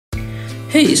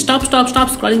Hey, stop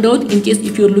scrolling down in case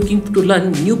if you're looking to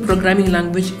learn new programming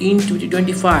language in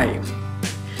 2025.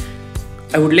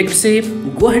 I would like to say,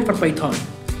 go ahead for Python.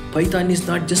 Python is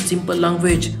not just simple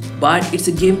language, but it's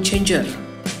a game changer.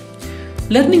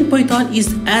 Learning Python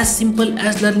is as simple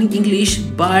as learning English,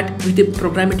 but with a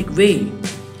programmatic way.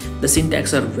 The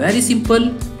syntax are very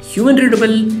simple, human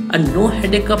readable, and no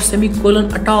headache of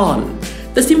semicolon at all.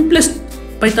 The simplest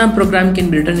Python program can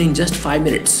be written in just 5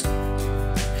 minutes.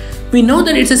 We know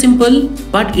that it's a simple,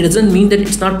 but it doesn't mean that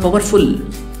it's not powerful.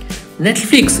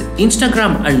 Netflix,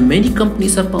 Instagram, and many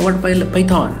companies are powered by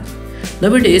Python.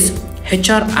 Nowadays,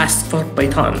 HR asks for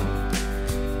Python.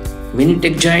 Many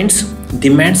tech giants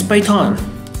demands Python.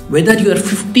 Whether you are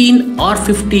 15 or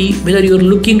 50, whether you are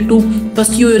looking to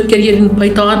pursue your career in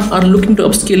Python or looking to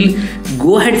upskill,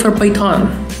 go ahead for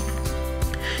Python.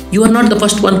 You are not the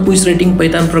first one who is writing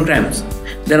Python programs.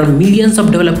 There are millions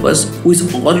of developers who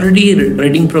is already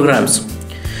writing programs.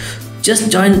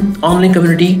 Just join online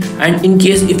community, and in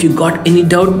case if you got any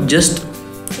doubt, just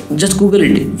Google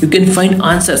it. You can find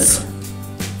answers.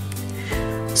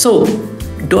 So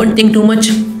don't think too much.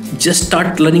 Just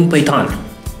start learning Python.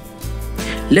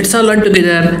 Let's all learn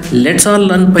together. Let's all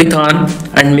learn Python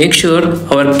and make sure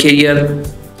our career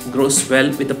grows well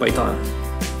with the Python.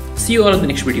 See you all in the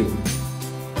next video.